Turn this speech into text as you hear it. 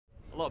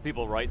lot of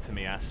people write to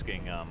me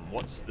asking,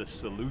 what's the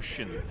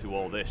solution to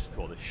all this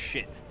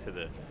shit, to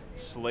the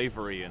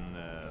slavery and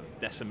the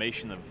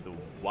decimation of the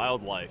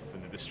wildlife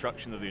and the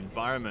destruction of the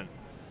environment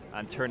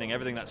and turning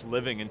everything that's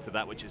living into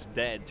that which is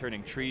dead,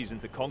 turning trees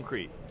into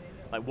concrete.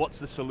 Like, what's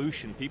the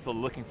solution? People are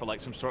looking for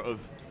like some sort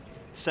of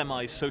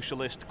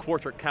semi-socialist,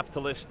 quarter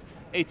capitalist,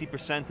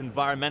 80%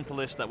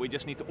 environmentalist that we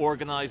just need to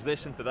organize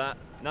this into that.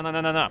 No, no,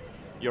 no, no, no.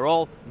 You're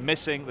all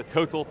missing the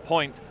total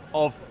point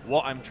of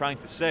what I'm trying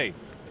to say.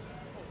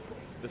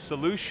 The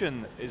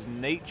solution is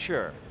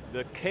nature,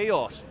 the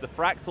chaos, the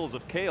fractals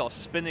of chaos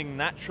spinning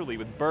naturally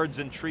with birds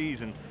and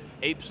trees and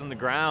apes on the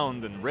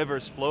ground and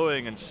rivers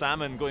flowing and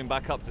salmon going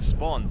back up to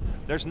spawn.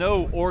 There's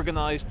no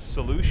organized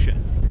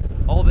solution.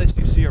 All this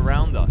you see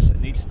around us,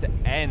 it needs to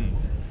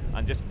end.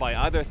 And just by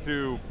either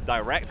through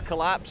direct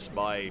collapse,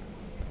 by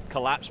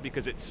collapse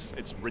because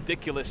it's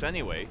ridiculous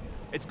anyway,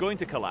 it's going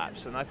to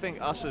collapse. And I think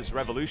us as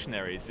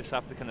revolutionaries just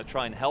have to kind of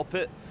try and help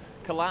it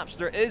collapse.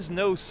 There is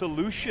no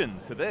solution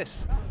to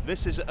this.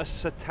 This is a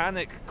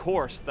satanic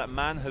course that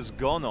man has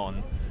gone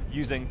on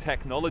using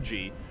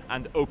technology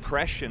and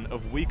oppression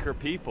of weaker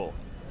people.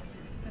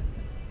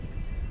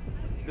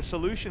 The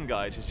solution,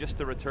 guys, is just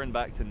to return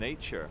back to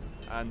nature.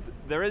 And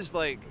there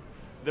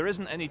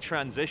isn't any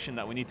transition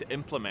that we need to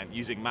implement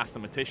using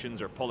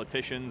mathematicians or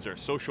politicians or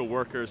social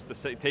workers to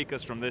say, take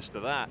us from this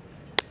to that.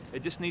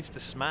 It just needs to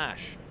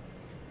smash.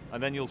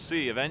 And then you'll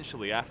see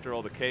eventually, after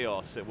all the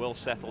chaos, it will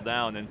settle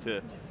down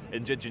into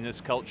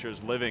indigenous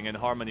cultures living in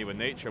harmony with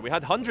nature. We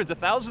had hundreds of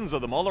thousands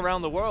of them all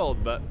around the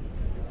world, but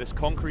this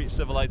concrete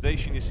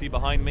civilization you see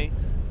behind me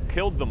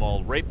killed them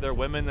all, raped their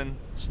women, and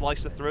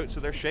sliced the throats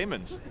of their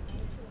shamans.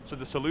 So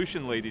the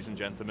solution, ladies and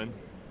gentlemen,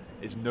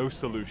 is no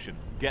solution.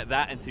 Get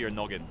that into your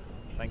noggin.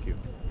 Thank you.